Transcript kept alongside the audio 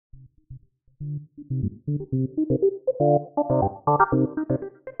Hey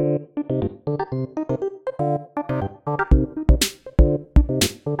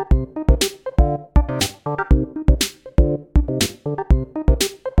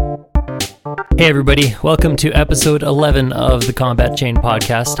everybody, welcome to episode 11 of the Combat Chain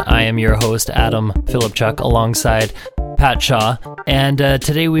podcast. I am your host, Adam Philipchuk, alongside Pat Shaw, and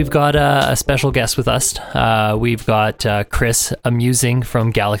today we've got a special guest with us. We've got Chris Amusing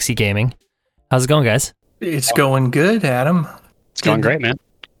from Galaxy Gaming. How's it going, guys? It's going good, Adam. It's going great, man.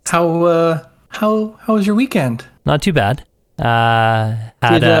 How was your weekend? Not too bad.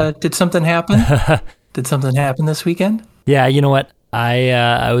 Did something happen? Did something happen this weekend? Yeah, you know what?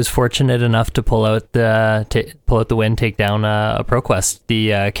 I was fortunate enough to pull out the win, take down a ProQuest,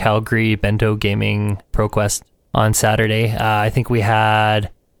 the Calgary Bento Gaming ProQuest on Saturday. I think we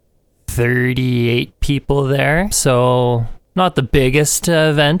had 38 people there, so not the biggest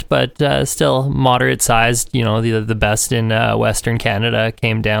event, but still moderate sized. You know, the best in Western Canada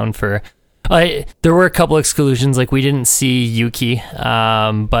came down for. There were a couple exclusions, like we didn't see Yuki,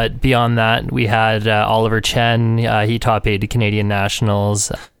 but beyond that, we had Oliver Chen, he top 8 Canadian Nationals.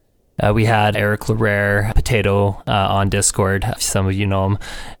 We had Eric Larrere, Potato, on Discord, some of you know him.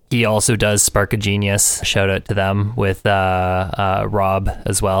 He also does Spark of Genius, shout out to them, with Rob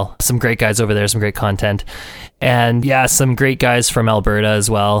as well. Some great guys over there, some great content. And yeah, some great guys from Alberta as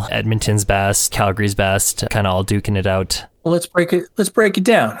well. Edmonton's best, Calgary's best, kind of all duking it out. Well, let's break it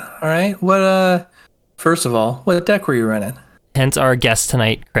down. All right. First of all, what deck were you running? Hence our guest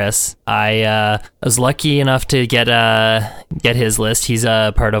tonight, Chris. I was lucky enough to get his list. He's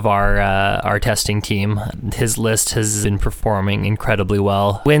a part of our testing team. His list has been performing incredibly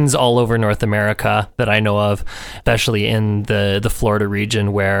well. Wins all over North America that I know of, especially in the Florida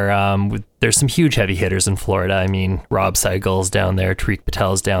region, where there's some huge heavy hitters in Florida. I mean, Rob Seigel's down there, Tariq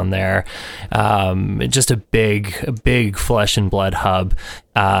Patel's down there. Just a big flesh and blood hub.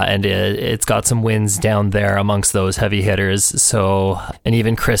 And it's got some wins down there amongst those heavy hitters. So, and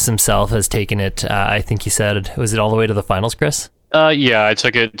even Chris himself has taken it. I think he said, was it all the way to the finals, Chris? Yeah, I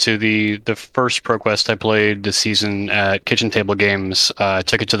took it to the first ProQuest I played this season at Kitchen Table Games. I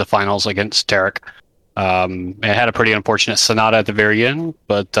took it to the finals against Tarek. It had a pretty unfortunate Sonata at the very end,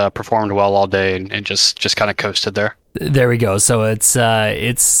 but performed well all day and just kind of coasted there. There we go. So it's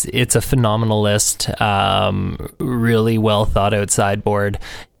a phenomenal list. Really well thought out sideboard.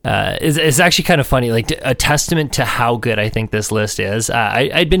 It's actually kind of funny, like a testament to how good I think this list is.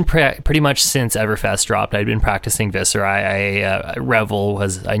 I'd been pretty much since Everfest dropped. I'd been practicing Viscera. Revel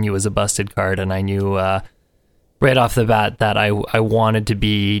I knew was a busted card, and I knew right off the bat that I wanted to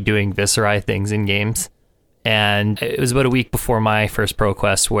be doing Viscera things in games. And it was about a week before my first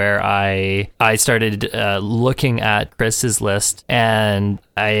ProQuest where I started looking at Chris's list, and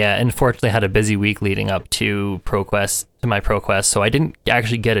I unfortunately had a busy week leading up to my ProQuest, so I didn't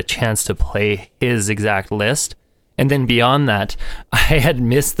actually get a chance to play his exact list. And then beyond that, I had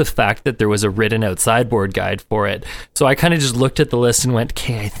missed the fact that there was a written out sideboard guide for it. So I kind of just looked at the list and went,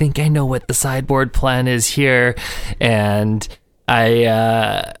 okay, I think I know what the sideboard plan is here. And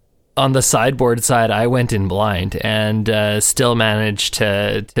on the sideboard side, I went in blind and still managed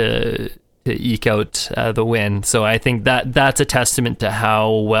to eke out the win. So I think that's a testament to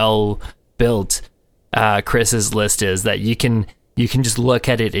how well built Chris's list is, that you can just look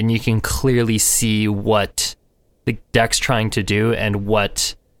at it and you can clearly see what the deck's trying to do and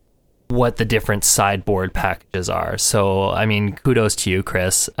what the different sideboard packages are. So I mean, kudos to you,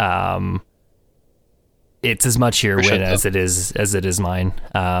 Chris. It's as much your win as it is mine.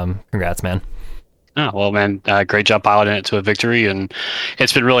 Congrats, man. Oh, well, man, great job piloting it to a victory, and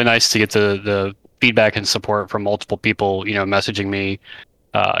it's been really nice to get the feedback and support from multiple people, messaging me,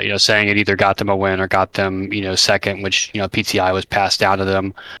 saying it either got them a win or got them, second, which, PTI was passed down to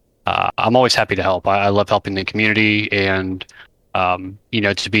them. I'm always happy to help. I love helping the community, and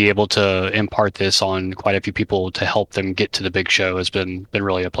to be able to impart this on quite a few people to help them get to the big show has been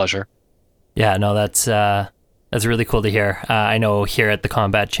really a pleasure. Yeah, no, that's really cool to hear. I know here at the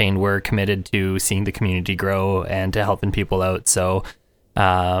Combat Chain, we're committed to seeing the community grow and to helping people out. So,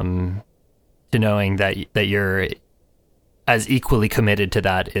 to knowing that you're as equally committed to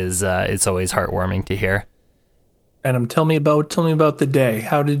that is it's always heartwarming to hear. Adam, tell me about the day.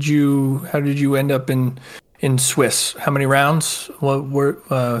 How did you end up in Swiss? How many rounds? What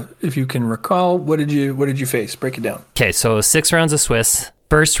were, if you can recall, what did you face? Break it down. Okay, so 6 rounds of Swiss.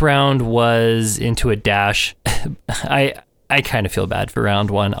 First round was into a dash. I kind of feel bad for round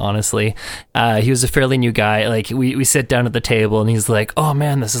 1, honestly. He was a fairly new guy. Like we sit down at the table and he's like, "Oh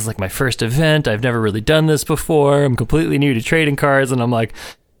man, this is like my first event. I've never really done this before. I'm completely new to trading cards." And I'm like,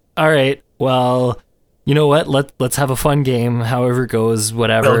 "All right, well, you know what? Let's have a fun game. However it goes,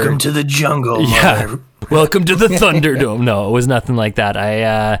 whatever. Welcome to the jungle. Yeah. Mother. Welcome to the Thunderdome. No, it was nothing like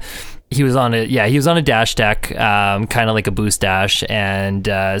that. He was on a dash deck, kind of like a boost dash, and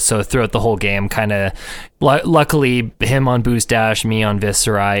so throughout the whole game, kind of luckily him on boost dash, me on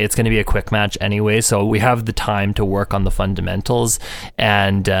Viserai. It's going to be a quick match anyway, so we have the time to work on the fundamentals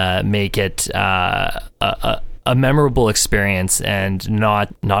and make it a memorable experience and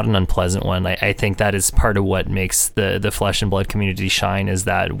not an unpleasant one. I think that is part of what makes the Flesh and Blood community shine, is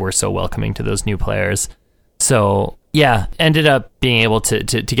that we're so welcoming to those new players. So yeah, ended up being able to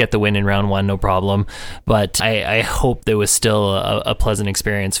get the win in round 1, no problem. But I hope there was still a pleasant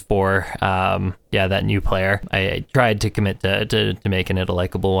experience for that new player. I tried to commit to making it a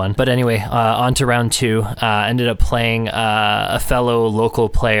likable one. But anyway, on to round 2. Ended up playing a fellow local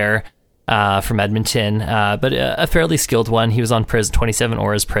player from Edmonton, but a fairly skilled one. He was on 27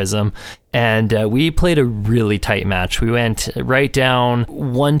 Auras Prism, and we played a really tight match. We went right down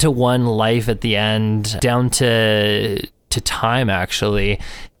 1-1 life at the end, down to time, actually.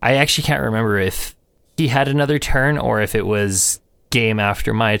 I actually can't remember if he had another turn or if it was game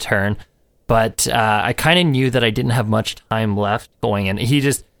after my turn, but I kind of knew that I didn't have much time left going in.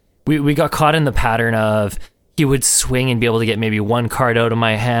 We got caught in the pattern of he would swing and be able to get maybe one card out of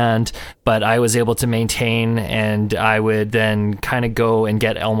my hand, but I was able to maintain, and I would then kind of go and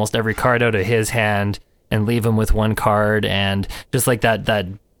get almost every card out of his hand and leave him with one card, and just like that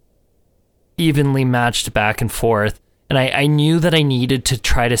evenly matched back and forth. And I knew that I needed to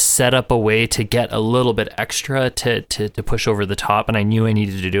try to set up a way to get a little bit extra to push over the top, and I knew I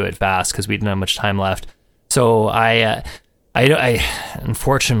needed to do it fast because we didn't have much time left. So I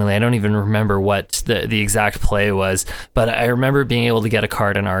unfortunately, I don't even remember what the exact play was, but I remember being able to get a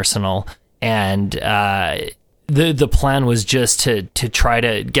card in Arsenal, and the plan was just to try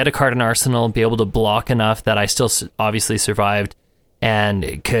to get a card in Arsenal, be able to block enough that I still obviously survived,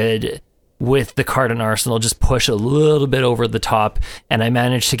 and could, with the card in Arsenal, just push a little bit over the top, and I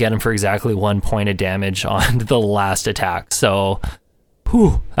managed to get him for exactly 1 point of damage on the last attack. So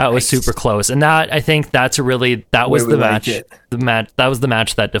that was super close, and that, I think that was the match. That was the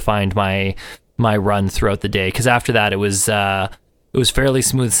match that defined my run throughout the day. Because after that, it was fairly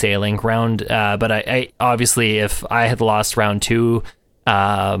smooth sailing round. But I obviously, if I had lost round 2,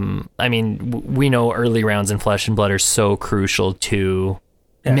 I mean, we know early rounds in Flesh and Blood are so crucial to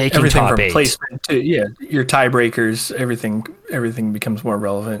making everything top from 8. Placement to your tiebreakers. Everything becomes more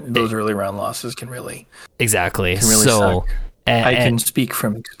relevant. Those early round losses can really suck. I can speak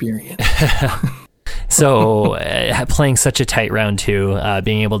from experience. So playing such a tight round 2,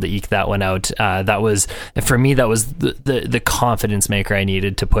 being able to eke that one out, that was, for me, that was the confidence maker I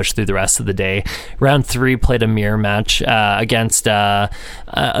needed to push through the rest of the day. Round 3, played a mirror match against a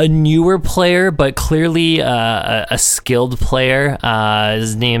newer player, but clearly a skilled player.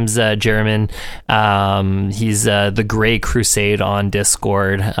 His name's German. He's the Grey Crusade on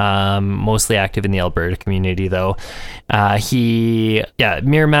Discord, mostly active in the Alberta community, though.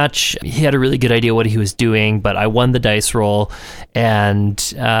 Mirror match, he had a really good idea what he was doing, but I won the dice roll, and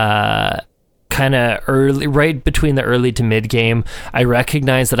kind of early, right between the early to mid game, I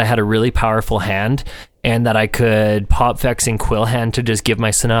recognized that I had a really powerful hand and that I could pop Vexing Quillhand to just give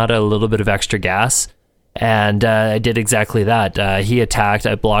my Sonata a little bit of extra gas. And I did exactly that. He attacked.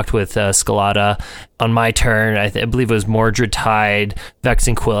 I blocked with Scalata. On my turn, I believe it was Mordred Tide,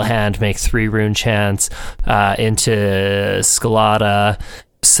 Vexing Quillhand, make 3 rune chance into Scalata,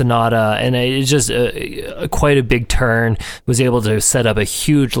 Sonata, and it's just quite a big turn. Was able to set up a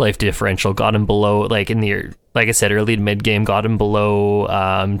huge life differential, got him below, like I said, early to mid game, got him below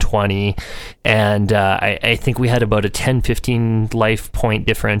 20, and I think we had about a 10-15 life point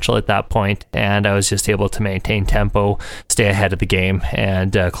differential at that point, and I was just able to maintain tempo, stay ahead of the game,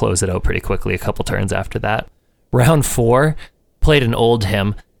 and close it out pretty quickly a couple turns after that. Round 4, played an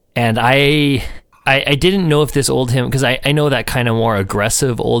Oldhim, and I didn't know if this Oldhim, because I know that kind of more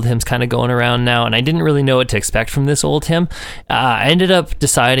aggressive Oldhim's kind of going around now, and I didn't really know what to expect from this Oldhim. I ended up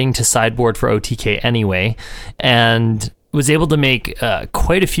deciding to sideboard for OTK anyway, and was able to make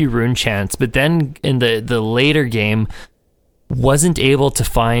quite a few rune chants, but then in the later game, wasn't able to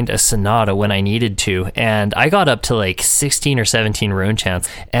find a Sonata when I needed to, and I got up to like 16 or 17 rune chants,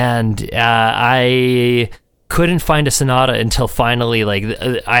 and I couldn't find a Sonata until finally, like,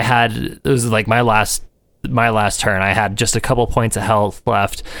 it was like my last my last turn. I had just a couple points of health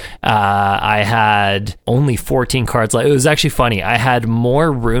left. I had only 14 cards left. It was actually funny. I had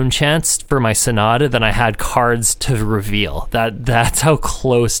more rune chance for my Sonata than I had cards to reveal. That's how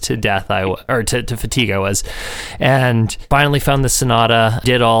close to death to fatigue I was. And finally found the Sonata,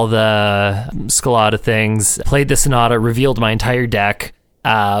 did all the Scalata things, played the Sonata, revealed my entire deck,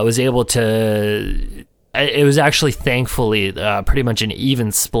 was able to... It was actually, thankfully, pretty much an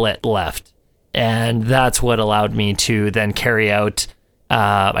even split left. And that's what allowed me to then carry out,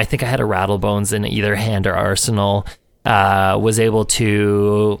 I think I had a Rattlebones in either hand or arsenal, was able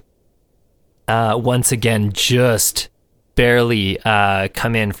to, once again, just barely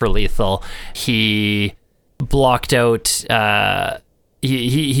come in for lethal. He blocked out,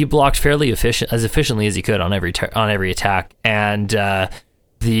 he blocked fairly efficiently as he could on every attack. And I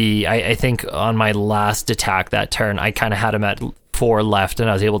think on my last attack that turn, I kind of had him at 4 left, and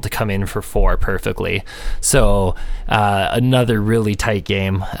I was able to come in for 4 perfectly. So another really tight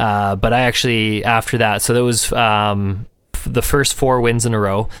game. But I actually, after that, so that was the first 4 wins in a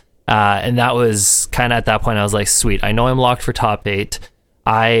row. And that was kind of at that point, I was like, sweet, I know I'm locked for top 8.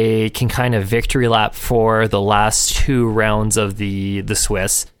 I can kind of victory lap for the last 2 rounds of the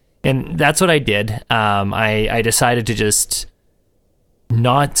Swiss. And that's what I did. I decided to just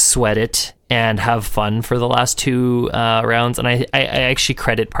not sweat it and have fun for the last 2 rounds. And I actually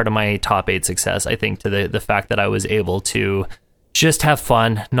credit part of my top 8 success, I think, to the fact that I was able to just have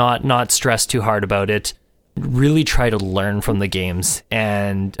fun, not stress too hard about it, really try to learn from the games.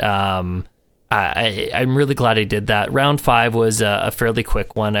 And I'm really glad I did that. Round 5 was a fairly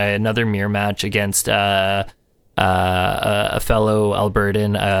quick one, another mirror match against a fellow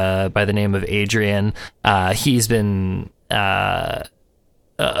Albertan by the name of Adrian. He's been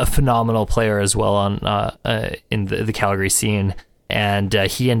a phenomenal player as well on in the Calgary scene, and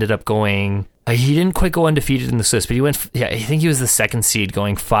he ended up going. He didn't quite go undefeated in the Swiss, but he went. Yeah, I think he was the 2nd seed,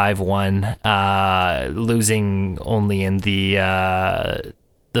 going 5-1, losing only in the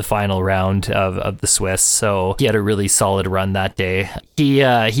final round of the Swiss. So he had a really solid run that day.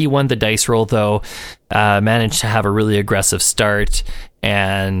 He won the dice roll though, managed to have a really aggressive start.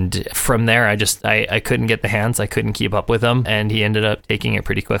 And from there, I couldn't get the hands. I couldn't keep up with him, and he ended up taking it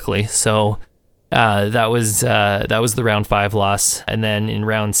pretty quickly. So that was the round 5 loss. And then in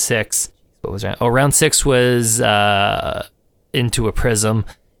round 6, round 6 was into a prism,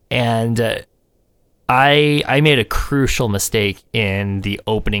 and I made a crucial mistake in the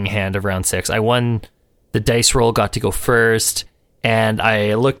opening hand of round 6. I won the dice roll, got to go first. And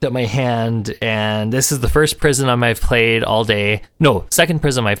I looked at my hand, and this is the first prism I've played all day. No, second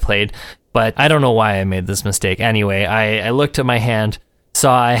prism I've played, but I don't know why I made this mistake. Anyway, I looked at my hand,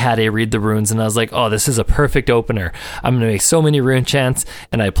 saw I had to read the runes, and I was like, oh, this is a perfect opener. I'm going to make so many rune chants,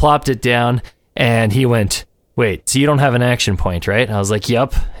 and I plopped it down, and he went, wait, so you don't have an action point, right? And I was like,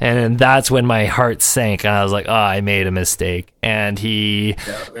 yep. And that's when my heart sank, and I was like, oh, I made a mistake. And he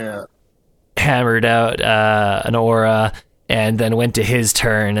hammered out an aura, and then went to his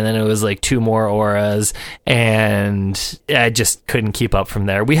turn, and then it was like 2 more auras, and I just couldn't keep up from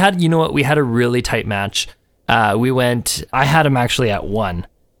there. We had a really tight match. I had him actually at 1,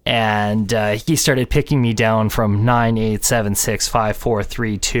 and he started picking me down from 9, 8, 7, 6, 5, 4,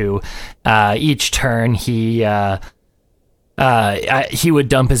 3, 2. Each turn, he would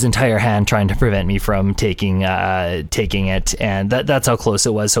dump his entire hand trying to prevent me from taking it, and that's how close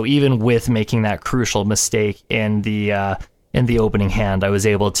it was. So even with making that crucial mistake in the opening hand, I was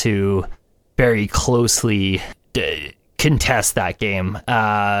able to very closely contest that game.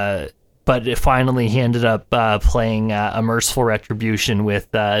 But finally, he ended up playing a Merciful Retribution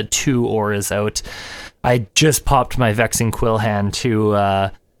with 2 auras out. I just popped my Vexing Quill hand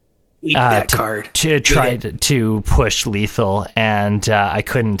to try to push lethal, and I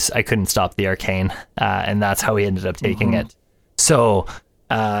couldn't stop the arcane, and that's how he ended up taking it. So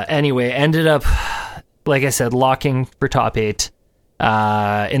anyway, ended up, like I said, locking for top 8.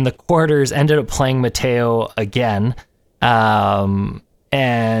 In the quarters, ended up playing Mateo again,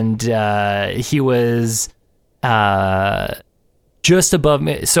 and he was just above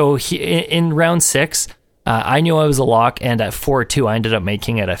me. So in round 6, I knew I was a lock, and at 4-2, I ended up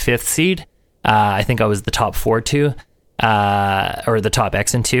making it a 5th seed. I think I was the top 4-2, or the top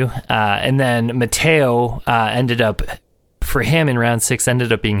X and 2. And then Mateo ended up, for him in round 6,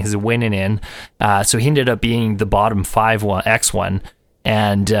 ended up being his winning in. So he ended up being the bottom 5-1 X1.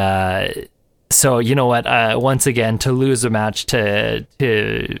 And so, you know what? Once again, to lose a match, to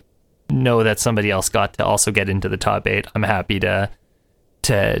know that somebody else got to also get into the top 8, I'm happy to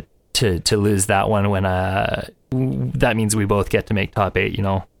lose that one when that means we both get to make top 8. You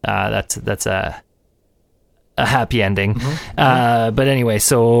know, that's a happy ending. But anyway,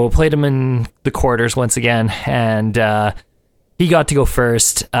 so played him in the quarters once again, and he got to go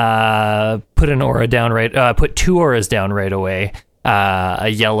first. Put an aura down put 2 auras down right away, a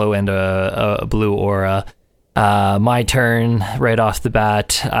yellow and a blue aura. My turn right off the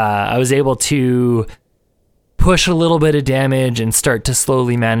bat. I was able to push a little bit of damage and start to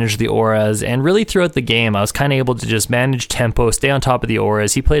slowly manage the auras, and really throughout the game I was kind of able to just manage tempo, stay on top of the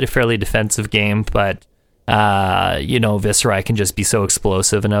auras. He played a fairly defensive game, but Viserai can just be so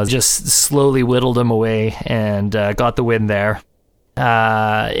explosive, and I was just slowly whittled him away and got the win there.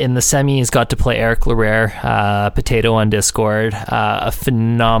 In the semis, got to play Eric Larrere, Potato on Discord, a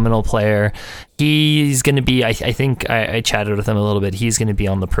phenomenal player. He's going to be, I think I chatted with him a little bit. He's going to be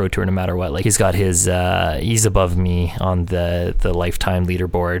on the Pro Tour no matter what. Like, he's got his, he's above me on the lifetime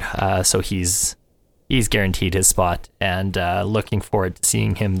leaderboard. So he's guaranteed his spot, and looking forward to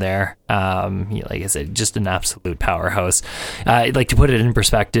seeing him there. Like I said, just an absolute powerhouse. Like, to put it in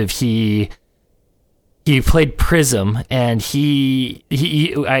perspective, he played Prism, and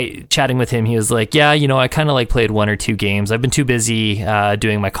I chatting with him, he was like, yeah, I kind of like played 1 or 2 games. I've been too busy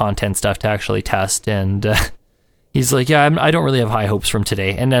doing my content stuff to actually test, and he's like, yeah, I don't really have high hopes from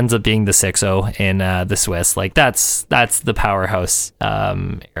today, and ends up being the 6-0 in the Swiss. Like, that's the powerhouse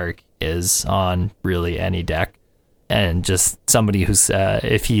Eric is on really any deck, and just somebody who's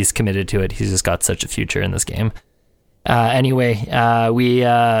if he's committed to it, he's just got such a future in this game. Anyway, we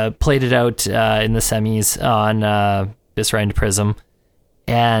played it out in the semis on Viserai into Prism,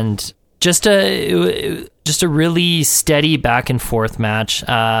 and just a really steady back and forth match.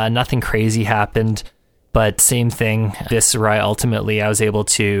 Nothing crazy happened, but same thing. Viserai, ultimately, I was able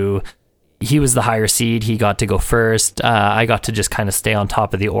to. He was the higher seed. He got to go first. I got to just kind of stay on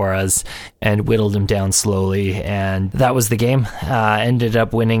top of the auras and whittled him down slowly. And that was the game. Ended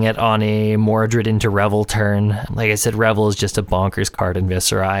up winning it on a Mordred into Revel turn. Like I said, Revel is just a bonkers card in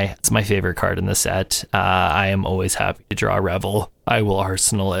Viserai. It's my favorite card in the set. I am always happy to draw Revel. I will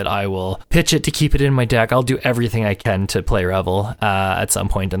arsenal it. I will pitch it to keep it in my deck. I'll do everything I can to play Revel at some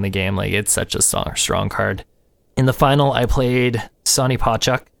point in the game. Like, it's such a strong card. In the final, I played Sonny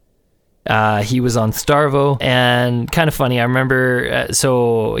Pachuk. He was on Starvo, and kind of funny, I remember,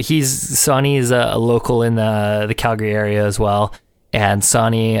 so Sonny is a local in the Calgary area as well, and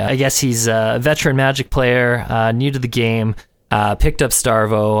Sonny, I guess he's a veteran Magic player, new to the game, picked up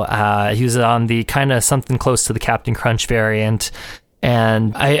Starvo. He was on the kind of something close to the Captain Crunch variant,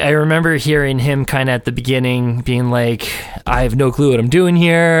 and I remember hearing him kind of at the beginning being like, I have no clue what I'm doing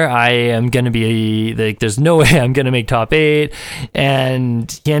here. I am going to be, like, there's no way I'm going to make top 8.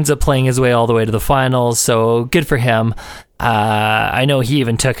 And he ends up playing his way all the way to the finals. So good for him. I know he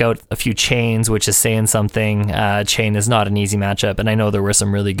even took out a few chains, which is saying something. Chain is not an easy matchup. And I know there were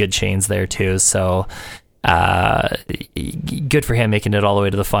some really good chains there too. So good for him making it all the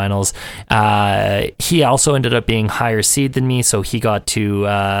way to the finals. He also ended up being higher seed than me, so he got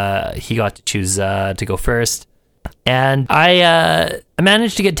to choose to go first, and I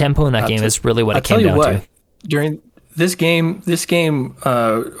managed to get tempo in that game. Is really what it came down to. During this game,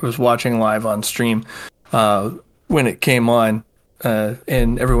 I was watching live on stream when it came on,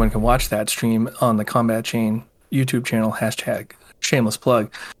 and everyone can watch that stream on the Combat Chain YouTube channel. # shameless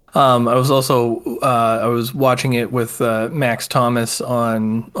plug. I was watching it with Max Thomas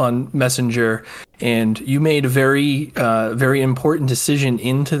on Messenger, and you made a very important decision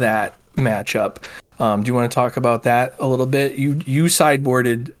into that matchup. Do you want to talk about that a little bit? You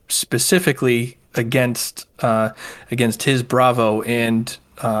sideboarded specifically against his Bravo, and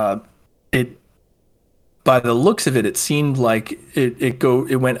it, by the looks of it, it seemed like it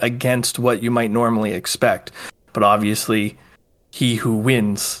went against what you might normally expect, but obviously, he who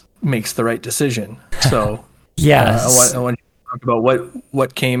wins makes the right decision. So yes, I want you to talk about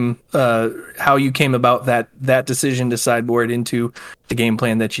what came, how you came about that decision to sideboard into the game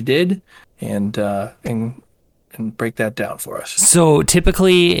plan that you did, and break that down for us. So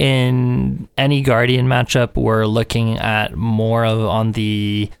typically in any Guardian matchup, we're looking at more of on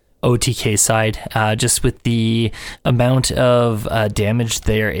the OTK side, just with the amount of damage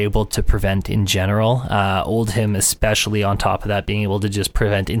they are able to prevent in general. Oldhim, especially on top of that, being able to just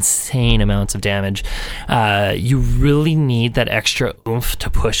prevent insane amounts of damage. You really need that extra oomph to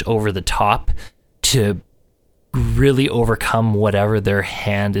push over the top to really overcome whatever their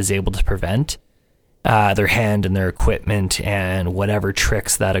hand is able to prevent. Their hand and their equipment and whatever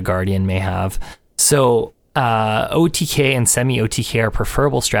tricks that a Guardian may have. So OTK and semi-OTK are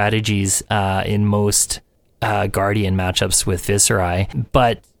preferable strategies in most Guardian matchups with Viserai,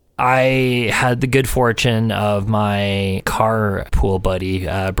 but I had the good fortune of my car pool buddy,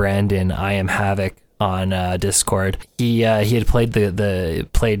 Brandon, I Am Havoc, on Discord. He had played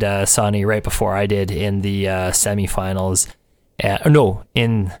played Sonny right before I did in the semifinals.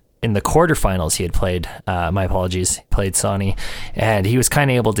 In the quarterfinals he had played. My apologies. He played Sonny, and he was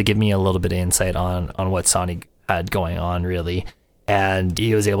kind of able to give me a little bit of insight on what Sonny had going on, really. And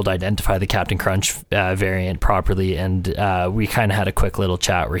he was able to identify the Captain Crunch variant properly, and we kind of had a quick little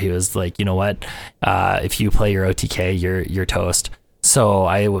chat where he was like, you know what, if you play your OTK, you're toast. So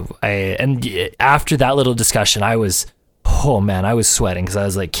and after that little discussion, I was sweating, because I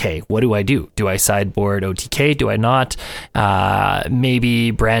was like, okay, what do I do? Do I sideboard OTK? Do I not?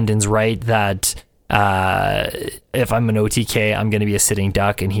 Maybe Brandon's right that if I'm an OTK, I'm going to be a sitting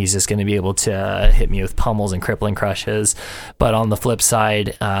duck, and he's just going to be able to hit me with pummels and crippling crushes. But on the flip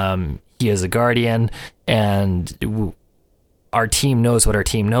side, he is a guardian, and our team knows what our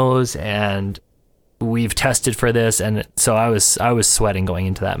team knows, and we've tested for this. And so I was sweating going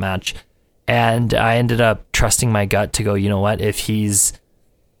into that match, and I ended up trusting my gut to go, you know what, if he's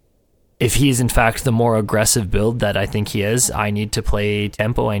in fact the more aggressive build that I think he is, I need to play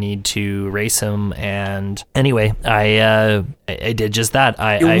tempo. I need to race him. And anyway, I did just that.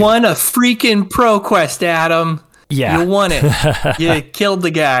 I won a freaking ProQuest, Adam. Yeah. You won it. You killed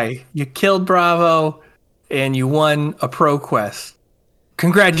the guy. You killed Bravo, and you won a ProQuest.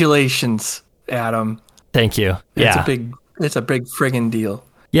 Congratulations, Adam. Thank you. It's a big friggin' deal.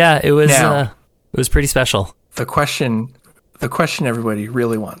 Yeah, it was pretty special. The question everybody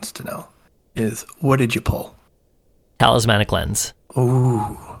really wants to know is, what did you pull? Talismanic Lens.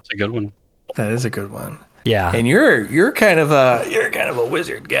 Ooh, That's a good one. that is a good one. Yeah. And you're kind of a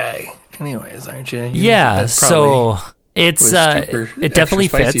wizard guy, anyways, aren't you? Yeah. So it's it definitely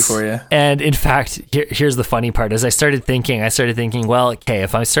fits for you. And in fact, here's the funny part: as I started thinking, well, okay,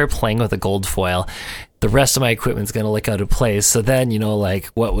 if I start playing with a gold foil, the rest of my equipment's going to look out of place. So then, like,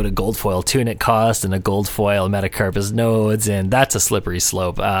 what would a gold foil tunic cost, and a gold foil Metacarpus nodes? And that's a slippery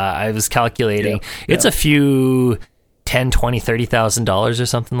slope. I was calculating, it's a few $10,000, $20,000, $30,000 or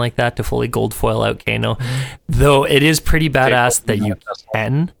something like that to fully gold foil out Kano. Though it is pretty badass that you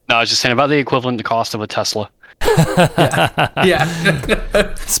can. No, I was just saying about the equivalent cost of a Tesla.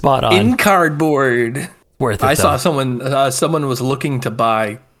 Yeah. Spot on. In cardboard. Worth it. I saw someone was looking to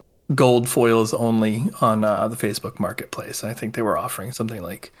buy gold foils only on the Facebook Marketplace. I think they were offering something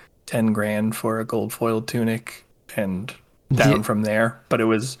like 10 grand for a gold foil tunic, and down from there. But it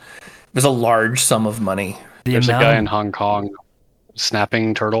was a large sum of money. There's a guy in Hong Kong,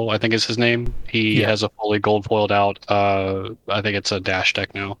 Snapping Turtle, I think is his name. He has a fully gold foiled out. I think it's a dash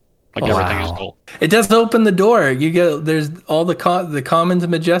deck now. Everything is gold. It does open the door. There's all the commons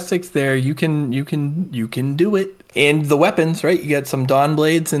and majestics there. You can do it. And the weapons, right? You get some Dawn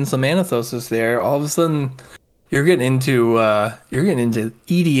Blades and some Anathoses there. All of a sudden, you're getting into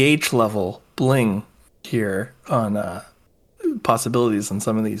EDH level bling here on possibilities on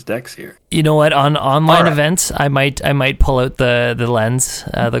some of these decks here. You know what? On online events, I might pull out the lens,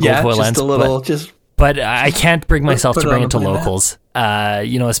 the gold foil lens. Just a little, but I can't bring myself to bring it to locals.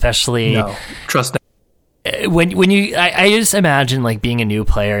 Especially no, trust. When I just imagine like being a new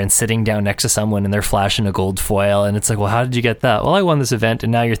player and sitting down next to someone and they're flashing a gold foil, and it's like, well, how did you get that? Well, I won this event.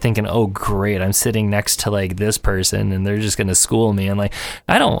 And now you're thinking, oh great, I'm sitting next to like this person and they're just going to school me. And like,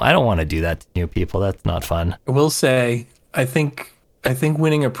 I don't want to do that to new people. That's not fun. I will say, I think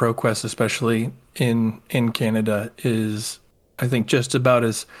winning a ProQuest, especially in Canada, is, I think, just about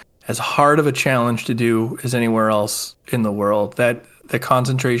as hard of a challenge to do as anywhere else in the world. That the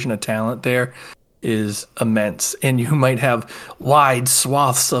concentration of talent there is immense, and you might have wide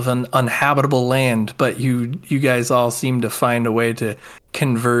swaths of an uninhabitable land, but you guys all seem to find a way to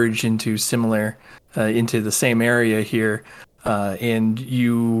converge into into the same area here, and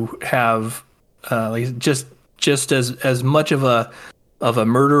you have like just as much of a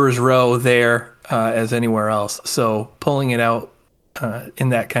murderer's row there as anywhere else. So pulling it out in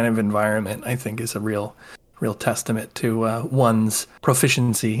that kind of environment, I think, is a real testament to one's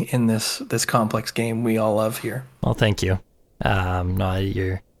proficiency in this complex game we all love here. Well, thank you.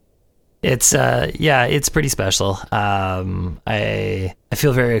 It's pretty special. I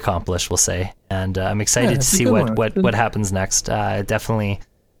feel very accomplished, we'll say, and I'm excited to see what happens next. I definitely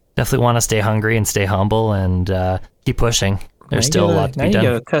want to stay hungry and stay humble and keep pushing. There's still a lot to be done.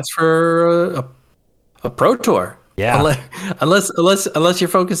 You got to test for a Pro Tour. Yeah. Unless you're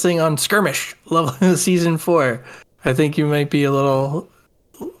focusing on skirmish level season 4, I think you might be a little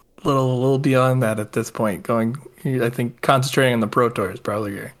beyond that at this point. I think concentrating on the Pro Tour is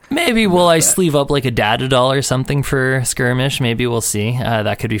probably your. Maybe I sleeve up like a data doll or something for skirmish? Maybe we'll see.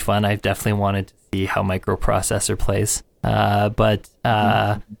 That could be fun. I've definitely wanted to see how microprocessor plays.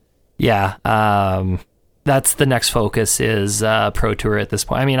 yeah, that's the next focus is Pro Tour at this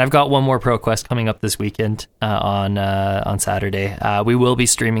point. I mean, I've got one more Pro Quest coming up this weekend on Saturday. We will be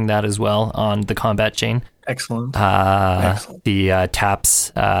streaming that as well on the Combat Chain. Excellent. The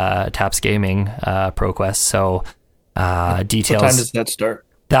Taps Gaming Pro Quest. So details. What time does that start?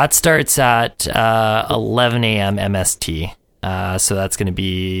 That starts at 11 a.m. MST. So that's going to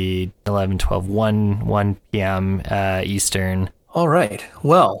be 11, 12, 1 p.m. Eastern. All right.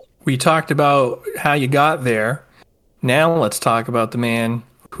 Well, we talked about how you got there. Now let's talk about the man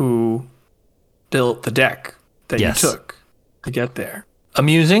who built the deck that you took to get there.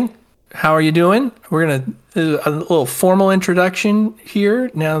 Amusing. How are you doing? We're going to a little formal introduction here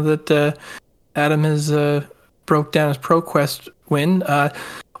now that Adam has broke down his ProQuest win.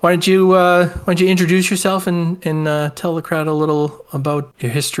 Why don't you introduce yourself and tell the crowd a little about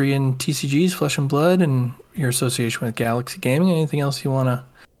your history in TCGs, Flesh and Blood, and your association with Galaxy Gaming? Anything else you want to?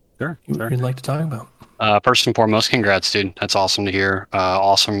 Sure. You'd like to talk about? First and foremost, congrats, dude. That's awesome to hear.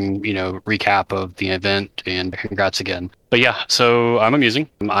 Awesome, recap of the event, and congrats again. But yeah, so I'm Amusing.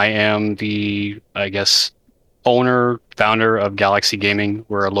 I am the, owner, founder of Galaxy Gaming.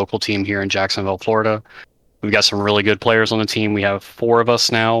 We're a local team here in Jacksonville, Florida. We've got some really good players on the team. We have 4 of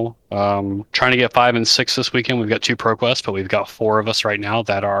us now. Trying to get 5 and 6 this weekend. We've got 2 ProQuests, but we've got 4 of us right now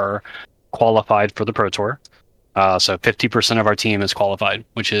that are qualified for the Pro Tour. So 50% of our team is qualified,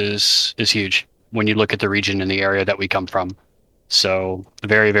 which is huge when you look at the region and the area that we come from. So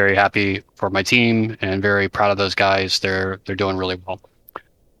very, very happy for my team and very proud of those guys. They're doing really well.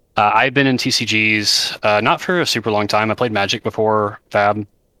 I've been in TCGs, not for a super long time. I played Magic before Fab.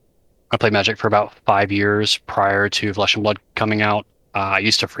 I played Magic for about 5 years prior to Flesh and Blood coming out. I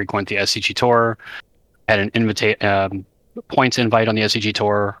used to frequent the SCG Tour. Had an points invite on the SCG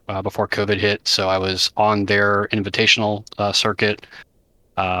Tour before COVID hit, so I was on their invitational circuit,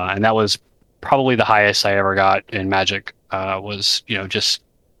 and that was probably the highest I ever got in Magic. Was just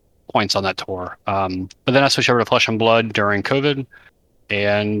points on that tour. But then I switched over to Flesh and Blood during COVID,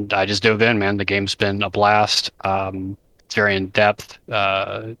 and I just dove in. Man, the game's been a blast. It's very in depth.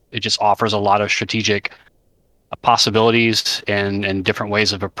 It just offers a lot of strategic possibilities and different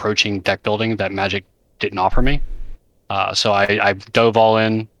ways of approaching deck building that Magic didn't offer me. So I dove all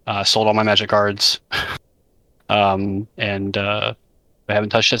in, sold all my Magic cards, and I haven't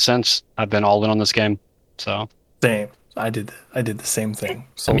touched it since. I've been all in on this game. So same. I did the same thing.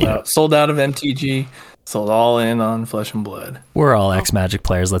 Sold out of MTG, sold all in on Flesh and Blood. We're all ex-Magic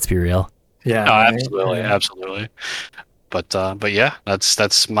players. Let's be real. Yeah, absolutely. But yeah,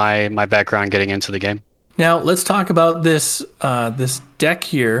 that's my background getting into the game. Now let's talk about this deck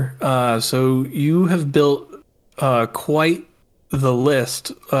here. So you have built quite the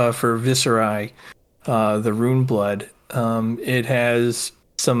list for Viserai, the Rune Blood. It has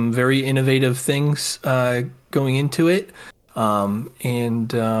some very innovative things going into it, and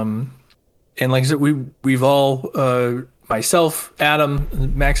like I said, we've all myself, Adam,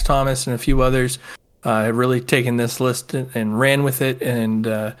 Max Thomas, and a few others have really taken this list and ran with it, and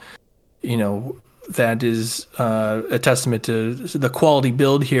that is a testament to the quality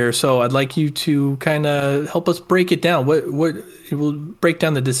build here. So I'd like you to kind of help us break it down. What will break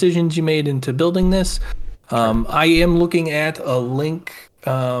down the decisions you made into building this. I am looking at a link.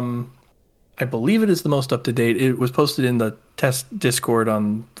 I believe it is the most up to date. It was posted in the test Discord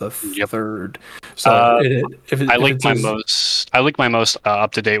on the 3rd. So I link my most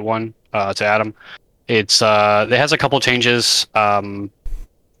up to date one to Adam. It has a couple changes from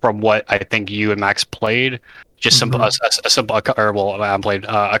what I think you and Max played. Just I played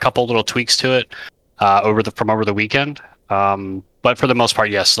a couple little tweaks to it over the weekend. But for the most part,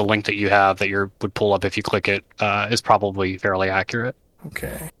 yes, the link that you have that you would pull up if you click it is probably fairly accurate.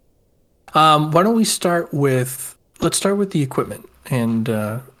 Okay. Why don't we start with the equipment, and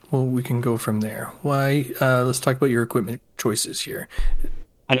we can go from there. Let's talk about your equipment choices here.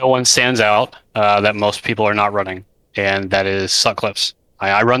 I know one stands out that most people are not running, and that is Sutcliffe's.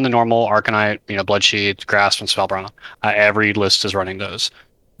 I run the normal Arcanite, Bloodsheet, Grasp, and Spellbound. Every list is running those.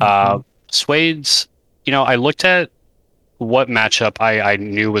 Suede's, I looked at what matchup I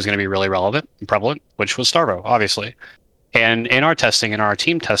knew was going to be really relevant and prevalent, which was Starvo, obviously. And in our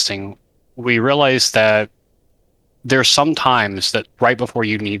team testing, we realized that there's some times that right before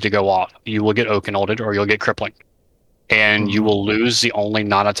you need to go off, you will get Oakenolted or you'll get Crippling. And you will lose the only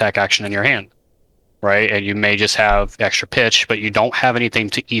non-attack action in your hand, right? And you may just have extra pitch, but you don't have anything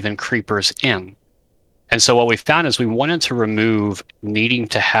to even creepers in. And so what we found is we wanted to remove needing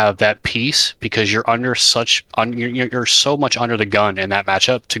to have that piece because you're you're so much under the gun in that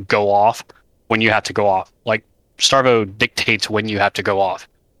matchup to go off when you have to go off. Like Starvo dictates when you have to go off.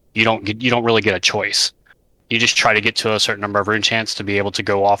 you don't really get a choice. You just try to get to a certain number of rune chants to be able to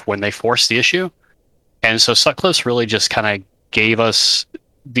go off when they force the issue. And so Sutcliffe's really just kind of gave us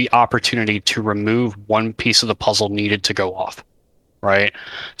the opportunity to remove one piece of the puzzle needed to go off, right?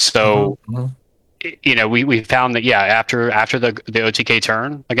 So, you know, we found that, yeah, after the OTK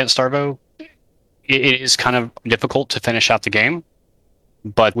turn against Starvo, it is kind of difficult to finish out the game.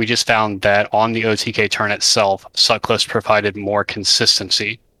 But we just found that on the OTK turn itself, Sutcliffe provided more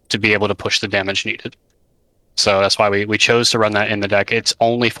consistency to be able to push the damage needed. So that's why we chose to run that in the deck. It's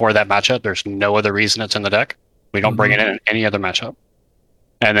only for that matchup. There's no other reason it's in the deck. We don't bring it in any other matchup.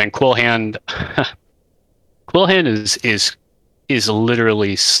 And then Quillhand, Quillhand is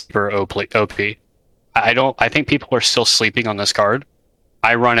literally super OP. I think people are still sleeping on this card.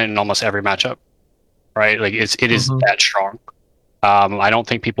 I run it in almost every matchup, right? Like it is that strong. I don't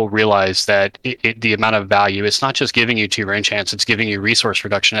think people realize that the amount of value, it's not just giving you 2 rune chance, it's giving you resource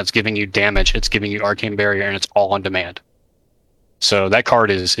reduction, it's giving you damage, it's giving you arcane barrier, and it's all on demand. So that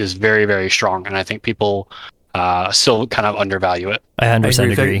card is very, very strong, and I think people still kind of undervalue it. I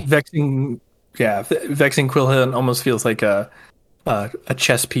 100% agree. Vexing Quillhand almost feels like a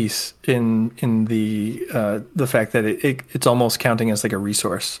chess piece in the fact that it's almost counting as like a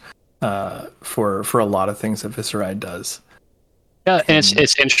resource for a lot of things that Viscerai does. Yeah, and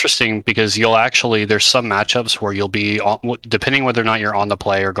it's interesting because there's some matchups where you'll be, depending whether or not you're on the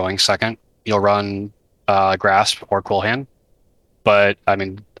play or going second, you'll run Grasp or Quillhand. But I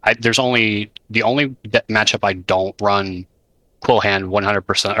mean, the only matchup I don't run Quillhand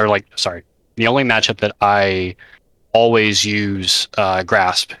 100%, or the only matchup that I always use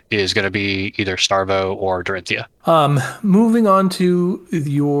Grasp is going to be either Starvo or Dorinthia. Moving on to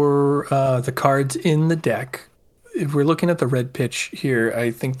the cards in the deck. If we're looking at the red pitch here,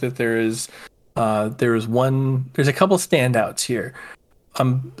 I think that there's a couple standouts here.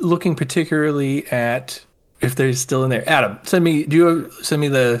 I'm looking particularly at if they're still in there. Adam, send me the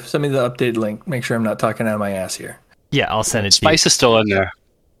updated link. Make sure I'm not talking out of my ass here. Yeah, I'll send it to you. Spice is still in there.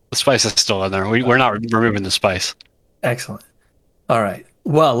 The spice is still in there. We're not removing the spice. Excellent. All right.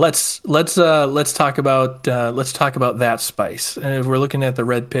 Well, let's talk about that spice. And if we're looking at the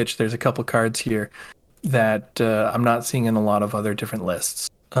red pitch, there's a couple cards here that I'm not seeing in a lot of other different lists.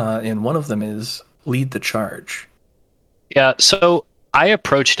 And one of them is Lead the Charge. Yeah, so I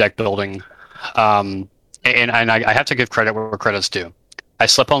approach deck building, and I have to give credit where credit's due. I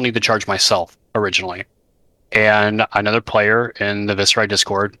slept on Lead the Charge myself originally. And another player in the Viscerai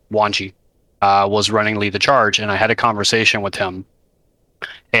Discord, Wanji, was running Lead the Charge, and I had a conversation with him.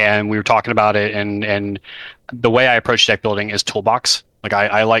 And we were talking about it, and the way I approach deck building is toolbox. Like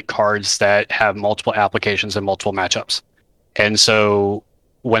I like cards that have multiple applications and multiple matchups. And so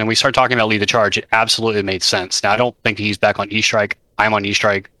when we started talking about Lead the Charge, it absolutely made sense. Now I don't think he's back on E-Strike. I'm on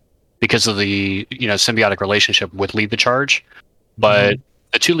E-Strike because of the symbiotic relationship with Lead the Charge. But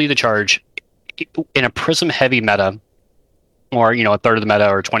the two Lead the Charge in a Prism heavy meta, or a third of the meta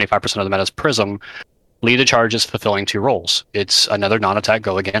or 25% of the meta is Prism, Lead the Charge is fulfilling 2 roles. It's another non-attack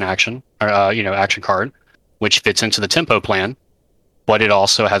go again action, action card, which fits into the tempo plan. But it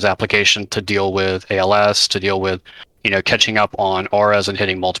also has application to deal with ALS, to deal with, catching up on auras and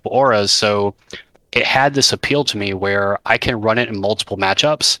hitting multiple auras. So it had this appeal to me where I can run it in multiple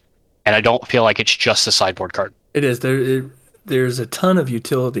matchups, and I don't feel like it's just a sideboard card. It is. There's a ton of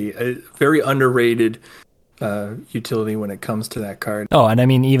utility, a very underrated utility when it comes to that card. Oh, and I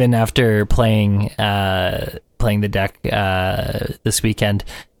mean, even after playing the deck this weekend,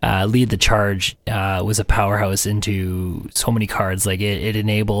 Lead the Charge was a powerhouse into so many cards. Like it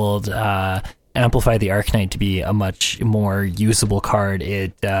enabled Amplify the Arcanite to be a much more usable card.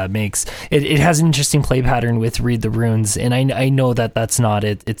 It has an interesting play pattern with Read the Runes, and I know that that's not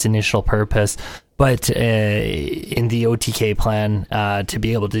its initial purpose. But in the OTK plan, to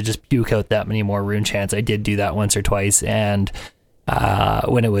be able to just puke out that many more rune chants, I did do that once or twice, and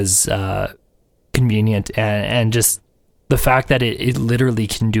when it was convenient, and just the fact that it literally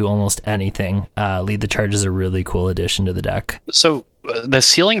can do almost anything. Lead the Charge is a really cool addition to the deck. So the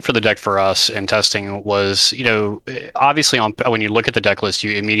ceiling for the deck for us in testing was, obviously when you look at the deck list,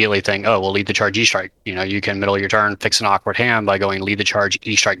 you immediately think, oh, well, Lead the Charge E-Strike. You can middle your turn, fix an awkward hand by going Lead the Charge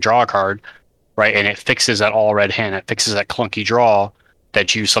E-Strike, draw a card. Right, and it fixes that all red hand. It fixes that clunky draw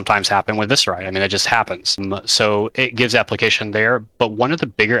that you sometimes happen with Viscerai. I mean, it just happens. So it gives application there. But one of the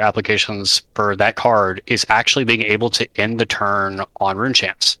bigger applications for that card is actually being able to end the turn on rune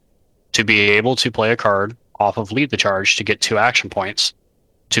chance. To be able to play a card off of Lead the Charge to get 2 action points,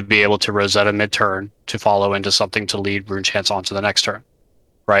 to be able to Rosetta mid-turn to follow into something to lead rune chance onto the next turn.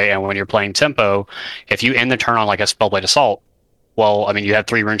 Right, and when you're playing tempo, if you end the turn on like a Spellblade Assault, Well, I mean, you have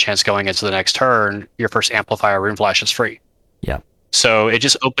 3 rune chants going into the next turn. Your first amplifier rune flash is free. Yeah. So it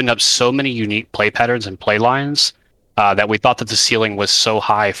just opened up so many unique play patterns and play lines that we thought that the ceiling was so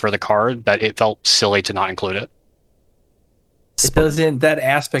high for the card that it felt silly to not include it. It doesn't. That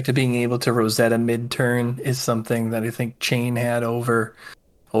aspect of being able to Rosetta mid-turn is something that I think Chain had over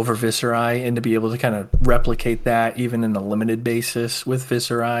Viserai, and to be able to kind of replicate that even in a limited basis with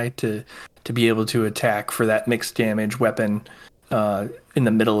Viserai to be able to attack for that mixed damage weapon in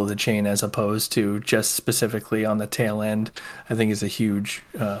the middle of the chain as opposed to just specifically on the tail end, I think is a huge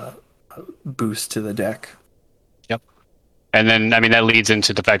boost to the deck. Yep. And then, I mean, that leads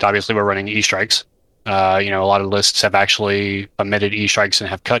into the fact, obviously, we're running E-Strikes. A lot of lists have actually omitted E-Strikes and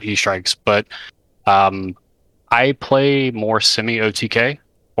have cut E-Strikes, but I play more semi-OTK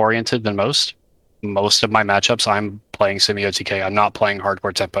oriented than most. Most of my matchups, I'm playing semi-OTK. I'm not playing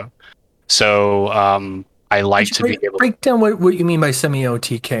hardcore tempo. So I like to be able to break down what you mean by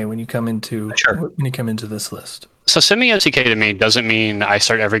semi-OTK when you come into this list. So semi-OTK to me doesn't mean I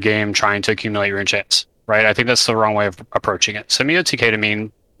start every game trying to accumulate rune chants, right? I think that's the wrong way of approaching it. Semi-OTK to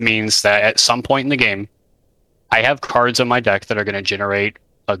me means that at some point in the game, I have cards in my deck that are going to generate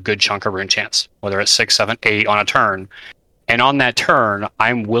a good chunk of rune chants, whether it's 6, 7, 8 on a turn. And on that turn,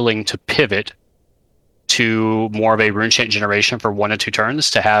 I'm willing to pivot to more of a rune chant generation for 1 to 2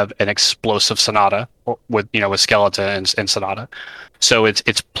 turns to have an explosive Sonata with Skeleton and Sonata. So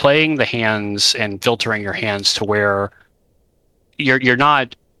it's playing the hands and filtering your hands to where you're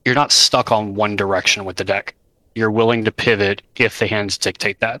not stuck on one direction with the deck. You're willing to pivot if the hands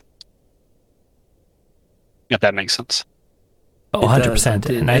dictate that. If that makes sense. Oh, 100%.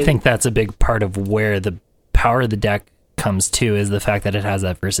 And I think that's a big part of where the power of the deck comes to, is the fact that it has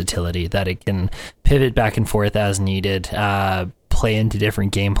that versatility, that it can pivot back and forth as needed, play into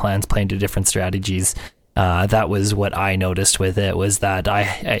different game plans, play into different strategies. That was what I noticed with it, was that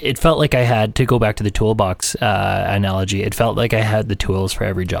it felt like I had to go back to the toolbox analogy. It felt like I had the tools for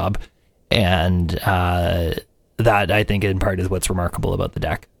every job. And that, I think, in part is what's remarkable about the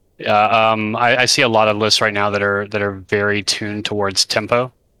deck. I see a lot of lists right now that are very tuned towards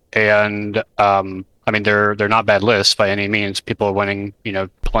tempo, and I mean they're not bad lists by any means. People are winning,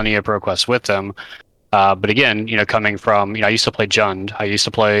 plenty of ProQuest with them. But again, coming from, I used to play Jund, I used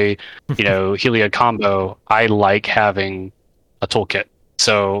to play, Heliod combo. I like having a toolkit.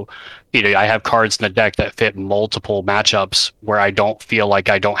 So, I have cards in the deck that fit multiple matchups where I don't feel like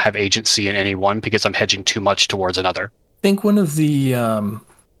I don't have agency in any one because I'm hedging too much towards another. I think one of the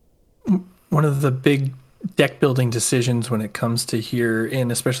big deck building decisions when it comes to here,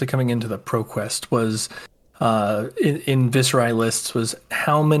 and especially coming into the ProQuest, was in Viserai lists, was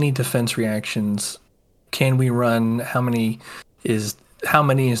how many defense reactions can we run? How many is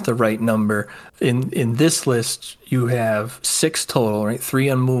the right number? In this list, you have 6 total, right? 3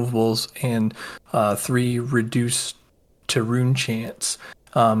 unmovables and 3 reduced to rune chants.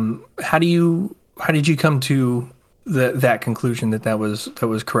 How did you come to that conclusion that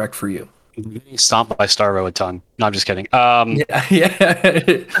was correct for you? Stomped by Starvo a ton. No, I'm just kidding.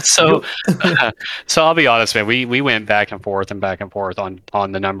 Yeah. So I'll be honest, man. We went back and forth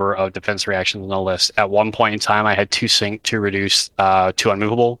on the number of defense reactions on the list. At one point in time, I had 2 sync, 2 reduce, 2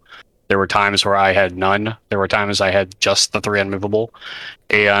 unmovable. There were times where I had none. There were times I had just the 3 unmovable.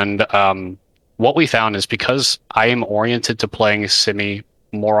 And what we found is, because I am oriented to playing semi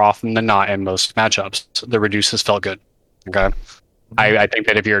more often than not in most matchups, the reduces felt good. Okay. I think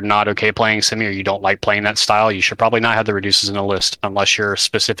that if you're not okay playing semi, or you don't like playing that style, you should probably not have the reduces in the list unless you're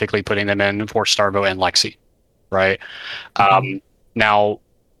specifically putting them in for Starvo and Lexi, right? Now,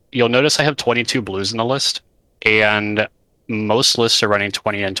 you'll notice I have 22 blues in the list, and most lists are running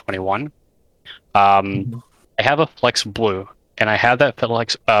 20 and 21. I have a flex blue, and I have that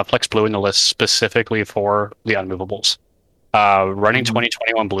flex blue in the list specifically for the unmovables. Running 20,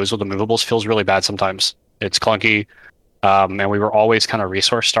 21 blues with the movables feels really bad sometimes. It's clunky. And we were always kind of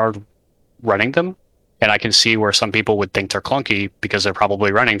resource starved running them. And I can see where some people would think they're clunky because they're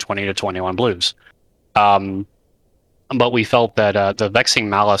probably running 20 to 21 blues. But we felt that the Vexing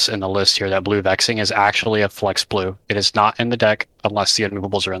Malice in the list here, that blue Vexing, is actually a flex blue. It is not in the deck unless the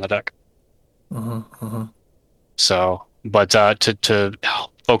unmovables are in the deck. So, but to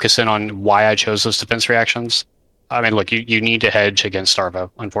focus in on why I chose those defense reactions, I mean, look, you need to hedge against Starvo.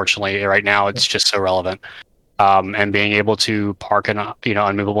 Unfortunately, right now it's just so relevant. And being able to park an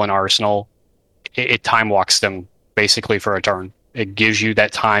unmovable in Arsenal, it time walks them basically for a turn. It gives you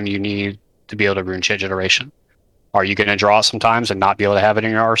that time you need to be able to rune chant generation. Are you going to draw it sometimes and not be able to have it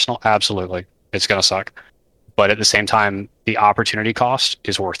in your arsenal? Absolutely. It's going to suck. But at the same time, the opportunity cost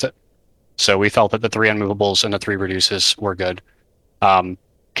is worth it. So we felt that the 3 unmovables and the 3 reduces were good. Can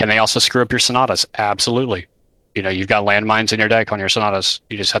they also screw up your Sonatas? Absolutely. You know, you've got landmines in your deck on your Sonatas.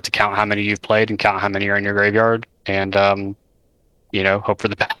 You just have to count how many you've played and count how many are in your graveyard, and you know, hope for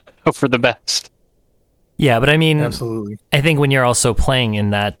the hope for the best. Yeah, but I mean, Absolutely. I think when you're also playing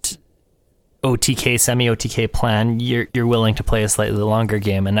in that OTK, semi-OTK plan, you're willing to play a slightly longer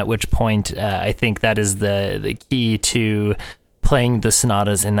game, and at which point I think that is the key to playing the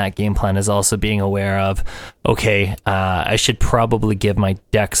Sonatas in that game plan, is also being aware of, okay, I should probably give my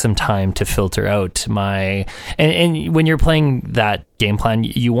deck some time to filter out my... And when you're playing that game plan,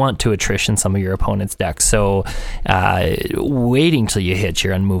 you want to attrition some of your opponent's decks. So waiting till you hit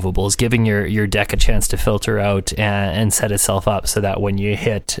your unmovables, giving your deck a chance to filter out and set itself up so that when you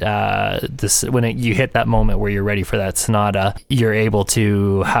hit you hit that moment where you're ready for that Sonata, you're able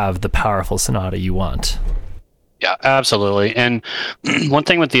to have the powerful Sonata you want. Yeah, absolutely. And one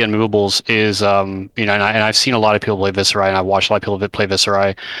thing with the unmovables is, you know, and I've seen a lot of people play Viserai, and I've watched a lot of people play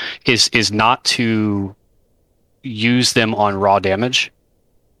Viserai, is not to use them on raw damage,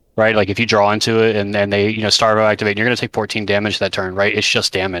 right? Like if you draw into it and they, you know, Starvo activate, you're going to take 14 damage that turn, right? It's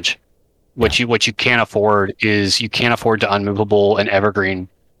just damage. What you can't afford is you can't afford to unmovable an Evergreen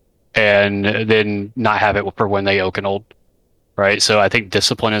and then not have it for when they Oakenold, right? So I think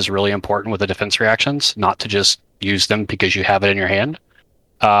discipline is really important with the defense reactions, not to just use them because you have it in your hand.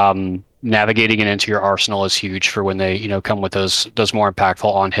 Navigating it into your arsenal is huge for when they, you know, come with those more impactful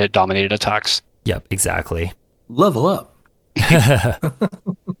on-hit dominated attacks. Yep, exactly. Level up.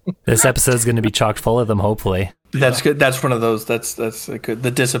 This episode's going to be chock full of them, hopefully. That's good. That's one of those. That's a good.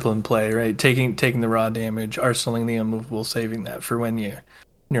 The discipline play, right? Taking the raw damage, arsenaling the unmovable, saving that for when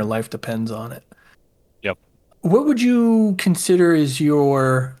your life depends on it. Yep. What would you consider is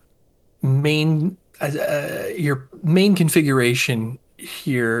your main configuration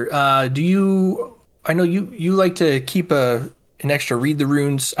here? Do you? I know you like to keep an extra read the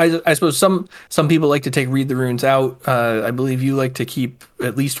runes. I suppose some people like to take read the runes out. I believe you like to keep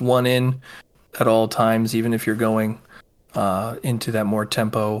at least one in at all times, even if you're going into that more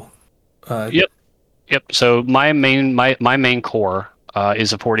tempo. Yep. So my main core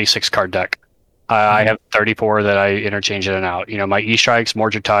is a 46 card deck. I have 34 that I interchange in and out. You know, my E-Strikes,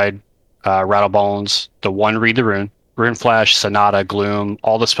 Mordred Tide, Rattlebones, the one Read the Rune, Rune Flash, Sonata, Gloom,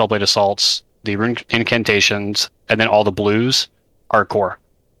 all the Spellblade Assaults, the Rune Incantations, and then all the blues are core,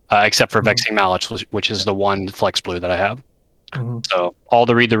 except for Vexing Malice, which is the one flex blue that I have. Mm-hmm. So all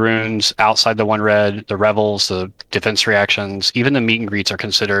the Read the Runes, outside the one red, the Revels, the defense reactions, even the meet and greets are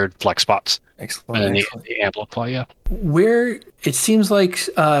considered flex spots. Excellent. And then excellent. the Amplify, yeah. Where it seems like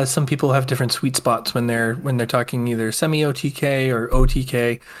some people have different sweet spots when they're talking either semi OTK or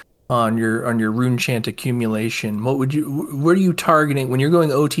OTK on your rune chant accumulation. What are you targeting when you're going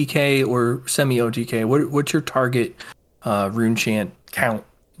OTK or semi OTK? What's your target rune chant count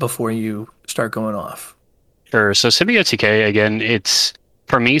before you start going off? Sure. So Semi-OTK, again, it's,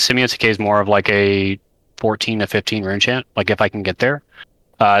 for me, Semi-OTK is more of like a 14 to 15 rune chant, like if I can get there.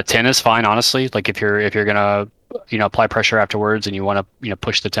 10 is fine, honestly. Like if you're gonna, you know, apply pressure afterwards and you want to, you know,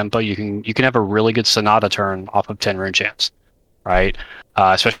 push the tempo, you can have a really good Sonata turn off of 10 rune chants, right?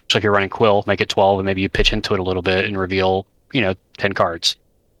 Especially if you're running Quill, make it 12 and maybe you pitch into it a little bit and reveal, you know, 10 cards.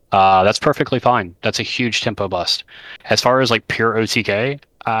 That's perfectly fine. That's a huge tempo bust. As far as like pure OTK,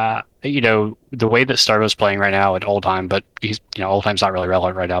 you know, the way that Starvo's playing right now at Oldtime, but he's, you know, Oldtime's not really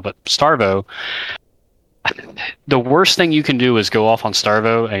relevant right now, but Starvo, the worst thing you can do is go off on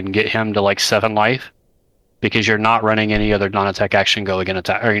Starvo and get him to like 7 life, because you're not running any other non-attack action go again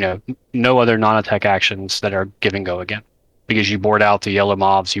attack, or, you know, no other non-attack actions that are giving go again, because you board out the yellow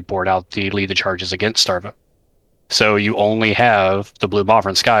mobs, you board out the lead the charges against Starvo. So you only have the blue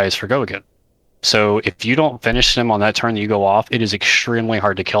Mauvrin Skies for go again. So if you don't finish them on that turn that you go off, it is extremely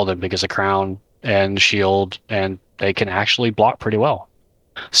hard to kill them because of Crown and Shield, and they can actually block pretty well.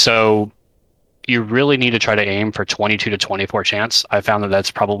 So you really need to try to aim for 22 to 24 chance. I found that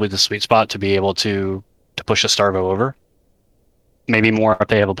that's probably the sweet spot to be able to push a Starvo over. Maybe more if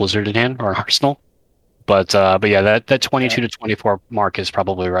they have a Blizzard in hand or an Arsenal. But yeah, that 22 to 24 mark is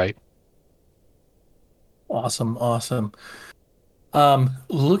probably right. Awesome.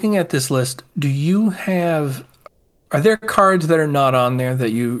 Looking at this list, are there cards that are not on there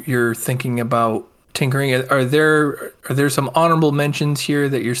that you're thinking about tinkering? Are there some honorable mentions here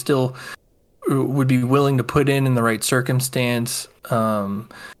that you're still would be willing to put in the right circumstance,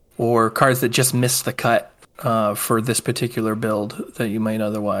 or cards that just missed the cut for this particular build that you might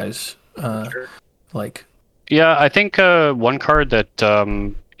otherwise like? Yeah, I think one card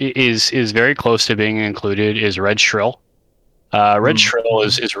that is very close to being included is Red Shrill. Red Shrill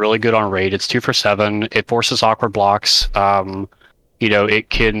is really good on raid. It's 2 for 7. It forces awkward blocks. It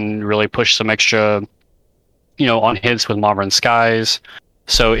can really push some extra, on hits with Mauvern Skies.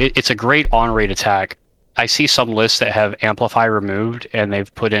 So it's a great on-rate attack. I see some lists that have Amplify removed and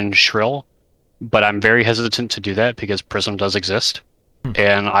they've put in Shrill, but I'm very hesitant to do that because Prism does exist,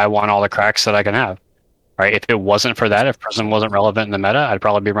 and I want all the cracks that I can have. Right? If it wasn't for that, if Prism wasn't relevant in the meta, I'd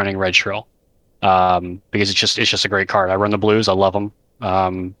probably be running Red Shrill, because it's just a great card. I run the blues, I love them,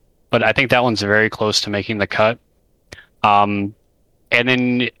 but I think that one's very close to making the cut. And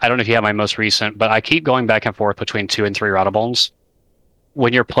then I don't know if you have my most recent, but I keep going back and forth between 2 and 3 Rattlebones.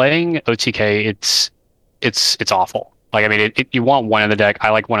 When you're playing OTK, it's awful. Like, I mean, you want one in the deck. I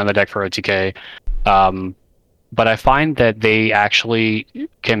like one in the deck for OTK, but I find that they actually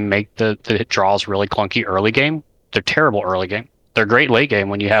can make the draws really clunky early game. They're terrible early game. They're great late game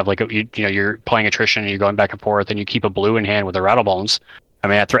when you have like you're playing attrition and you're going back and forth and you keep a blue in hand with the Rattlebones. I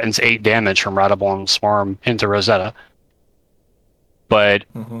mean, that threatens 8 damage from Rattlebone Swarm into Rosetta. But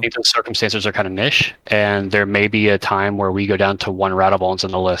I think those circumstances are kind of niche, and there may be a time where we go down to 1 Rattlebones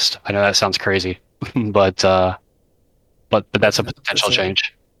in the list. I know that sounds crazy, but that's a potential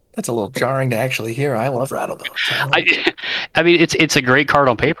change. That's a little jarring to actually hear. I love Rattlebones. I mean, it's a great card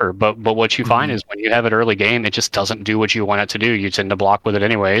on paper, but what you find is when you have it early game, it just doesn't do what you want it to do. You tend to block with it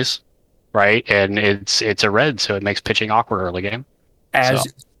anyways, right? And it's a red, so it makes pitching awkward early game.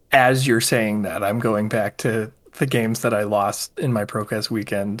 As you're saying that, I'm going back to the games that I lost in my Procast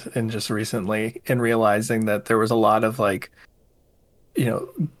weekend and just recently, and realizing that there was a lot of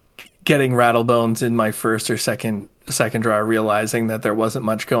getting Rattlebones in my first or second draw, realizing that there wasn't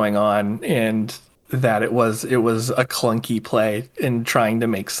much going on and that it was a clunky play, and trying to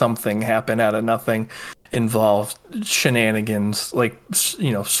make something happen out of nothing involved shenanigans like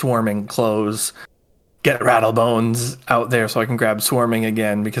swarming close, get Rattlebones out there so I can grab swarming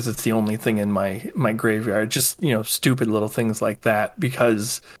again because it's the only thing in my graveyard. Just stupid little things like that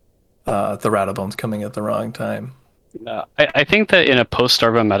because the Rattlebone's coming at the wrong time. I think that in a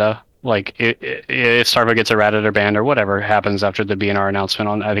post-Starvo meta, like if Starvo gets errated or banned or whatever happens after the BNR announcement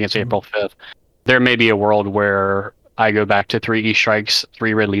on, I think it's April 5th, there may be a world where I go back to 3 E-Strikes,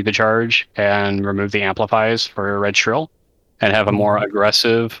 3 red lead the charge, and remove the amplifies for red Shrill, and have a more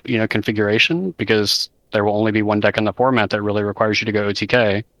aggressive, configuration, because there will only be one deck in the format that really requires you to go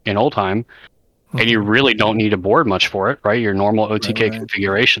OTK in Oldtime, and you really don't need to board much for it, right? Your normal OTK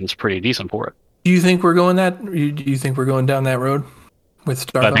configuration is pretty decent for it. Do you think we're going Do you think we're going down that road with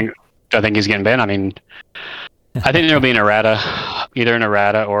Starvo? I think he's getting banned. I mean, I think there'll be an errata, either an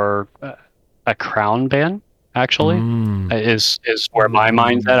errata or a crown ban. Actually, is where my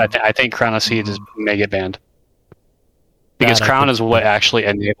mind's at. I think Crown of Seeds may get banned. Because Crown is what actually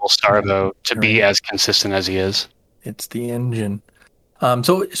enables Starvo to be as consistent as he is. It's the engine.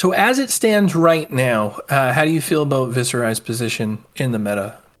 So as it stands right now, how do you feel about Viserai's position in the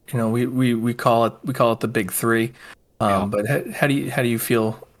meta? We call it the big 3. But how do you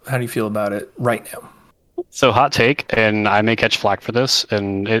feel about it right now? So hot take, and I may catch flack for this,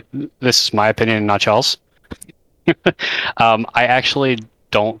 and this is my opinion, not y'all's. I actually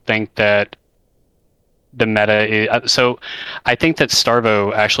don't think that the meta is, so I think that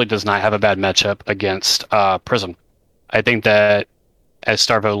Starvo actually does not have a bad matchup against Prism. I think that as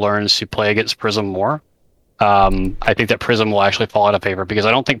Starvo learns to play against Prism more, I think that Prism will actually fall out of favor, because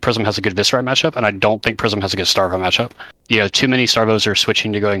I don't think Prism has a good Viserai matchup, and I don't think Prism has a good Starvo matchup. Too many Starvos are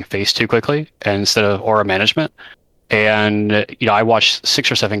switching to going face too quickly instead of aura management. And I watched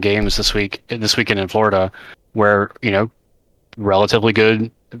 6 or 7 games this weekend in Florida, where relatively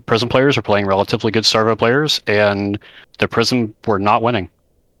good Prism players are playing relatively good Starvo players, and the Prism were not winning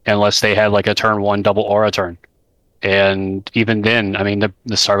unless they had like a turn 1 double aura turn. And even then, I mean, the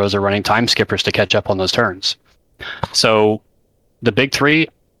Starvos are running time skippers to catch up on those turns. So the big 3,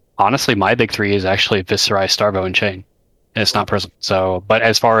 honestly, my big 3 is actually Viserai, Starvo, and Chain. It's not Prism. So, but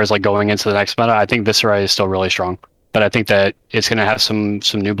as far as like going into the next meta, I think Viserai is still really strong. But I think that it's going to have some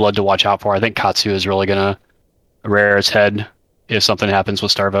new blood to watch out for. I think Katsu is really going to rear its head if something happens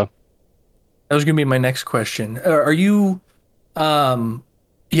with Starvo. That was going to be my next question. Are you, what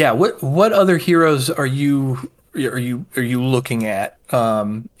other heroes are you looking at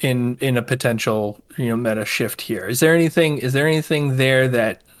in a potential meta shift here? Is there anything there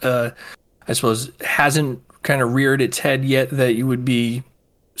that I suppose hasn't kind of reared its head yet that you would be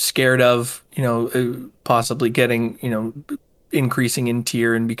scared of, possibly getting, increasing in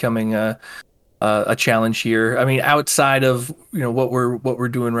tier and becoming a challenge here? I mean, outside of what we're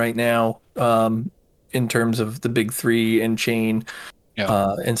doing right now, in terms of the big 3 and Chain,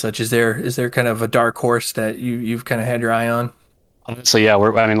 and such, is there kind of a dark horse that you've kind of had your eye on? Honestly, yeah.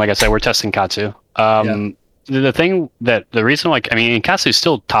 Like I said, we're testing Katsu. the thing that the reason, like, I mean, Katsu's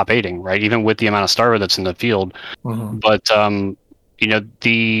still top aiding, right? Even with the amount of Starvo that's in the field. Mm-hmm. But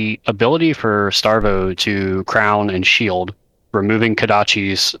the ability for Starvo to crown and shield, removing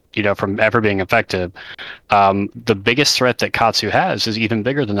Kodachi's, from ever being effective, the biggest threat that Katsu has is even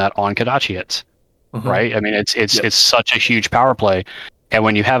bigger than that on Kodachi hits, right? I mean, it's such a huge power play, and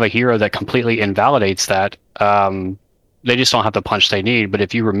when you have a hero that completely invalidates that, they just don't have the punch they need. But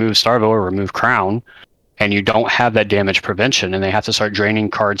if you remove Starvo or remove Crown, and you don't have that damage prevention, and they have to start draining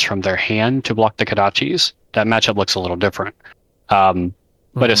cards from their hand to block the Kodachis, that matchup looks a little different.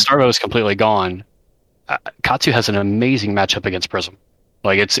 But if Starvo is completely gone, Katsu has an amazing matchup against Prism.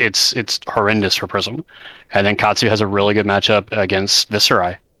 Like it's horrendous for Prism, and then Katsu has a really good matchup against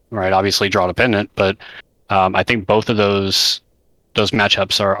Viserai, right? Obviously draw dependent, but I think both of those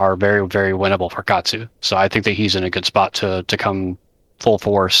matchups are very, very winnable for Katsu. So I think that he's in a good spot to come full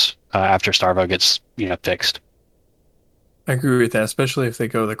force after Starvo gets fixed. I agree with that, especially if they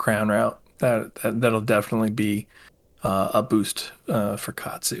go the crown route. That'll definitely be a boost for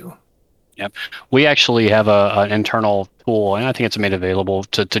Katsu. Yep. We actually have an internal tool, and I think it's made available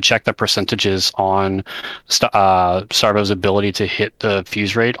to check the percentages on Starvo's ability to hit the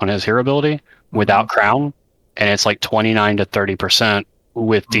fuse rate on his hero ability without crown, and it's like 29 to 30%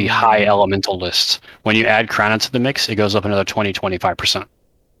 with the high elemental lists. When you add crown into the mix, it goes up another 20-25%.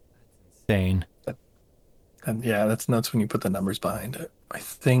 Insane. And yeah, that's nuts when you put the numbers behind it. I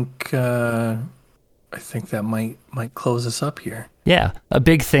think that might close us up here. Yeah, a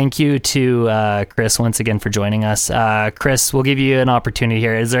big thank you to Chris once again for joining us. Chris, we'll give you an opportunity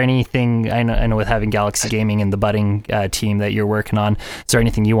here. Is there anything, I know with having Galaxy Gaming and the budding team that you're working on, is there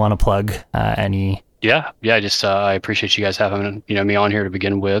anything you want to plug? Yeah. Just I appreciate you guys having me on here to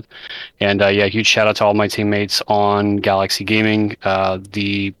begin with, and huge shout out to all my teammates on Galaxy Gaming.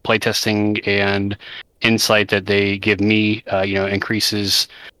 The playtesting and insight that they give me, increases.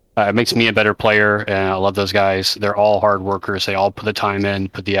 It makes me a better player, and I love those guys. They're all hard workers. They all put the time in,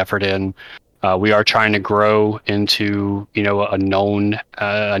 put the effort in. We are trying to grow into, a known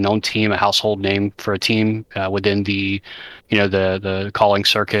team, a household name for a team within the, the calling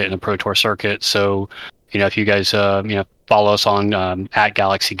circuit and the Pro Tour circuit. So, if you guys, follow us on at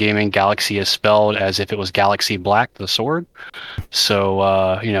Galaxy Gaming. Galaxy is spelled as if it was Galaxy Black, the sword.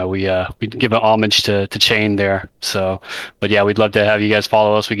 So, we give an homage to Chain there. So, but yeah, we'd love to have you guys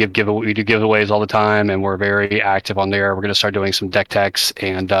follow us. We do giveaways all the time, and we're very active on there. We're going to start doing some deck techs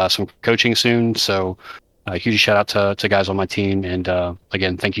and some coaching soon. So, huge shout out to guys on my team. And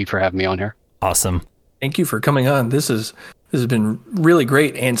again, thank you for having me on here. Awesome. Thank you for coming on. This has been really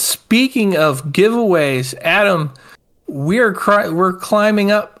great. And speaking of giveaways, Adam, we're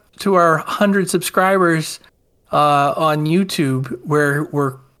climbing up to our 100 subscribers on YouTube.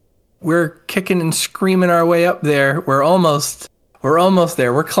 We're kicking and screaming our way up there. We're almost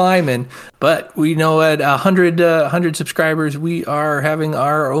there. We're climbing, but we know at 100 subscribers, we are having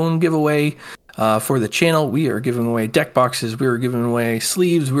our own giveaway for the channel. We are giving away deck boxes. We are giving away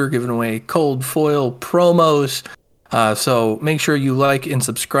sleeves. We're giving away cold foil promos. So make sure you like and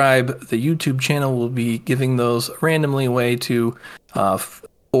subscribe. The YouTube channel will be giving those randomly away to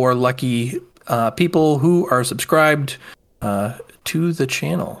 4 lucky people who are subscribed to the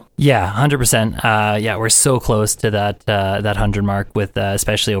channel. Yeah, 100%. Yeah, we're so close to that 100 mark with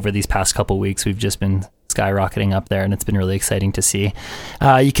especially over these past couple weeks. We've just been skyrocketing up there, and it's been really exciting to see.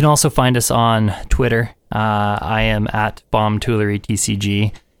 You can also find us on Twitter. I am at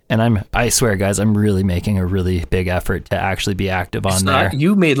BombTooleryTCG. And I swear, guys, I'm really making a really big effort to actually be active on there.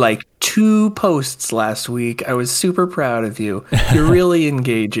 You made like 2 posts last week. I was super proud of you. You're really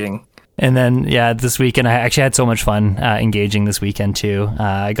engaging. And then, this weekend, I actually had so much fun engaging this weekend too.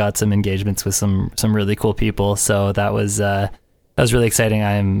 I got some engagements with some really cool people. So that was really exciting.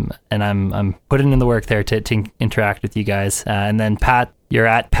 I'm putting in the work there to interact with you guys. And then Pat, you're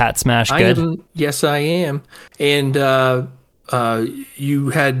at Pat Smash Good. Yes, I am. And you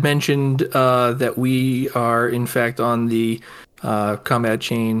had mentioned that we are, in fact, on the Combat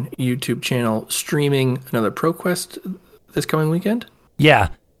Chain YouTube channel streaming another ProQuest this coming weekend. Yeah,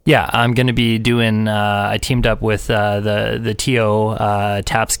 I'm going to be doing. I teamed up with the TO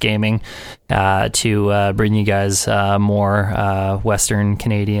Taps Gaming to bring you guys more Western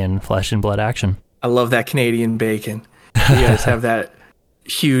Canadian flesh and blood action. I love that Canadian bacon. You guys have that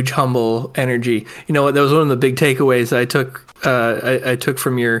huge, humble energy. You know what? That was one of the big takeaways I took. I took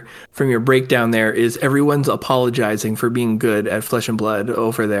from your breakdown there is everyone's apologizing for being good at Flesh and Blood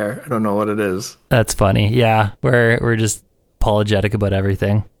over there. I don't know what it is. That's funny. Yeah, we're just apologetic about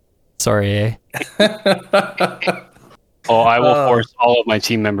everything. Sorry, eh? Oh, I will force all of my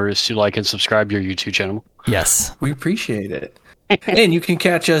team members to like and subscribe to your YouTube channel. Yes. We appreciate it. And you can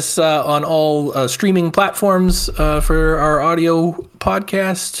catch us on all streaming platforms for our audio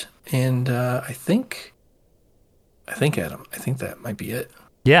podcast. And I think Adam, I think that might be it.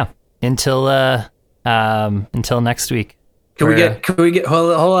 Yeah. Until next week. Can we get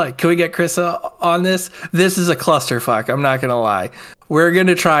hold on? Can we get Chris on this? This is a clusterfuck. I'm not gonna lie. We're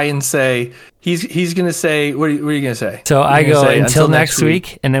gonna try and say he's gonna say what are you gonna say? So I go until next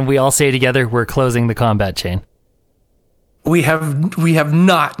week, and then we all say together, we're closing the combat chain. We have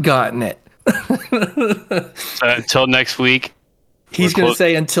not gotten it. So until next week. He's gonna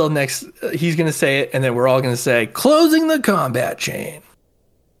say until next. He's gonna say it, and then we're all gonna say closing the combat chain.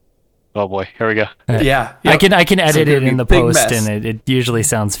 Oh boy, here we go. Right. Yeah, yep. I can edit it in the post, mess. and it usually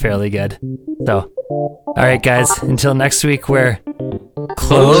sounds fairly good. So, all right, guys. Until next week, we're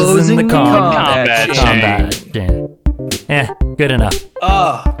closing the combat chain. Yeah, good enough.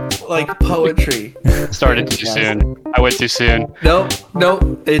 Oh, like poetry. Started too soon. I went too soon. Nope.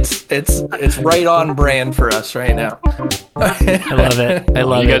 It's right on brand for us right now. I love it. I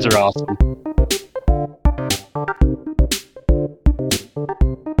love it. You guys are awesome.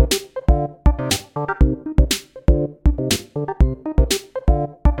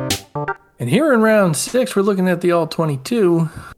 And here in round 6, we're looking at the all-22.